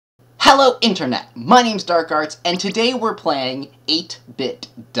Hello Internet, my name's Dark Arts, and today we're playing 8-Bit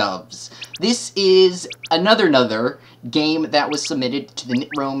Doves. This is another game that was submitted to the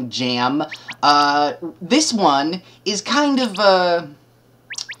KnitRome Jam. This one is kind of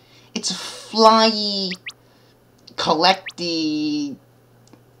it's flyy, collecty.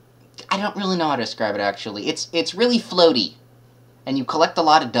 I don't really know how to describe it actually. It's really floaty, and you collect a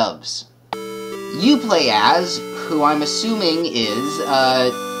lot of doves. You play as who I'm assuming is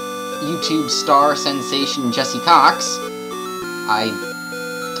YouTube star sensation Jesse Cox. I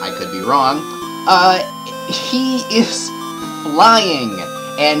could be wrong. He is flying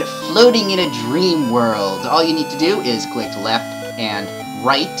and floating in a dream world. All you need to do is click left and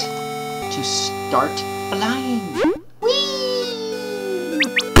right to start flying. Whee!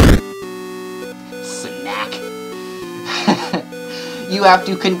 Snack. You have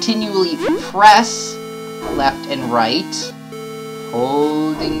to continually press left and right,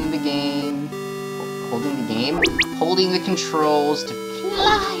 holding the controls to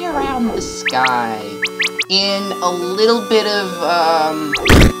fly around the sky in a little bit of,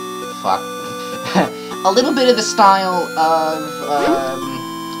 a little bit of the style of,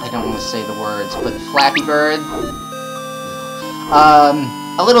 I don't want to say the words, but Flappy Bird.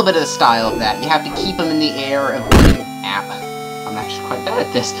 A little bit of the style of that. You have to keep them in the air, I'm actually quite bad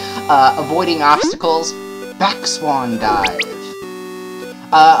at this. Avoiding obstacles, back swan dive.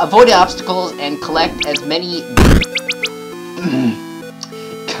 Avoid obstacles and collect as many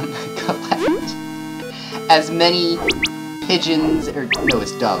pigeons, or no,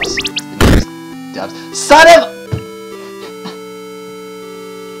 it's doves. Doves. Son of!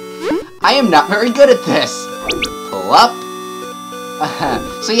 I am not very good at this. Pull up.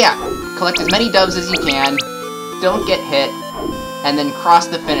 So yeah, collect as many doves as you can. Don't get hit, and then cross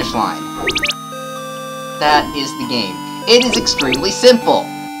the finish line. That is the game. It is extremely simple,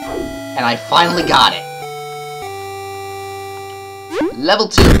 and I finally got it. Level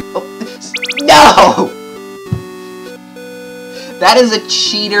 2. Oh, no! That is a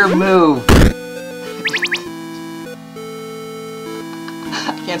cheater move.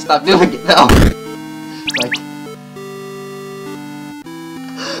 I can't stop doing it though. Like,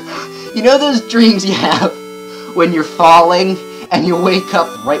 you know those dreams you have when you're falling and you wake up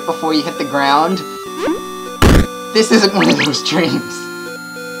right before you hit the ground? This isn't one of those dreams.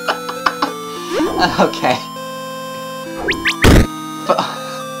 Okay.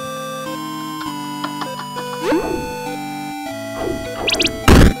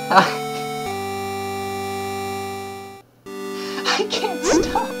 I can't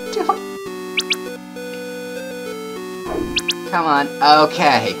stop doing it. Come on.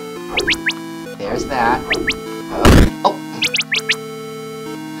 Okay. There's that. Oh.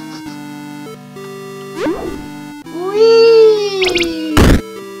 Whee!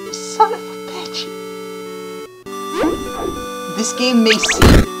 Son of a bitch. This game may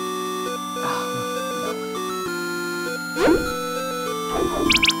seem...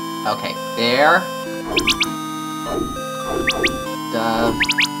 Okay, there. Dove.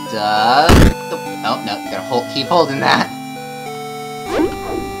 Oh, no, you gotta keep holding that.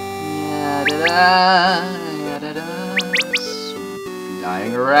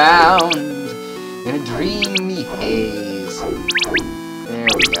 Flying around in a dreamy haze. There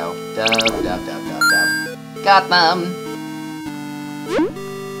we go. Dove. Got them.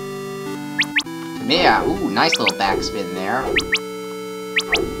 Come here. Ooh, nice little backspin there.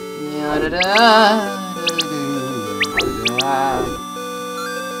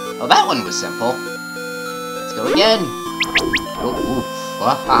 Oh, that one was simple. Let's go again. Oh, oof.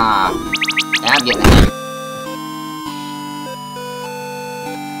 Now I'm getting ahead.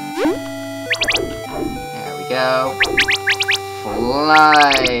 There we go.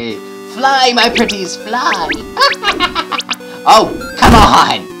 Fly! Fly, my pretties, fly! Oh, come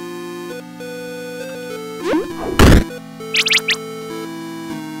on!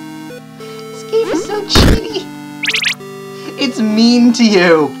 This game is so cheaty. It's mean to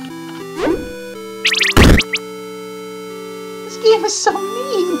you. This game is so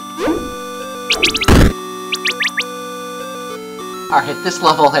mean. Alright, hit this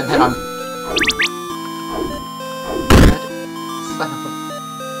level and then I'm...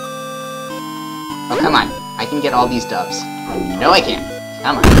 Oh, come on. I can get all these doves. No, I can't.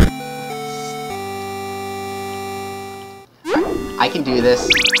 Come on. Right, I can do this.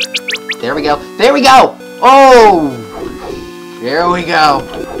 There we go. There we go! Oh! Here we go.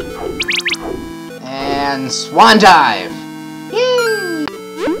 And swan dive. Yay!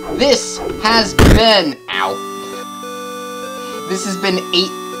 This has been... Ow. This has been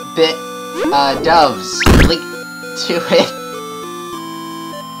 8-Bit Doves. Link to it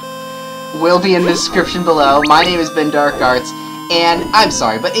will be in the description below. My name has been Dark Arts, and I'm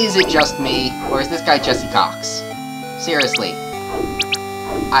sorry, but is it just me, or is this guy Jesse Cox? Seriously.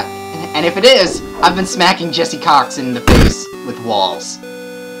 And if it is, I've been smacking Jesse Cox in the face with walls.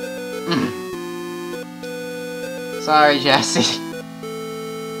 Sorry, Jesse.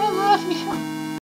 I love you.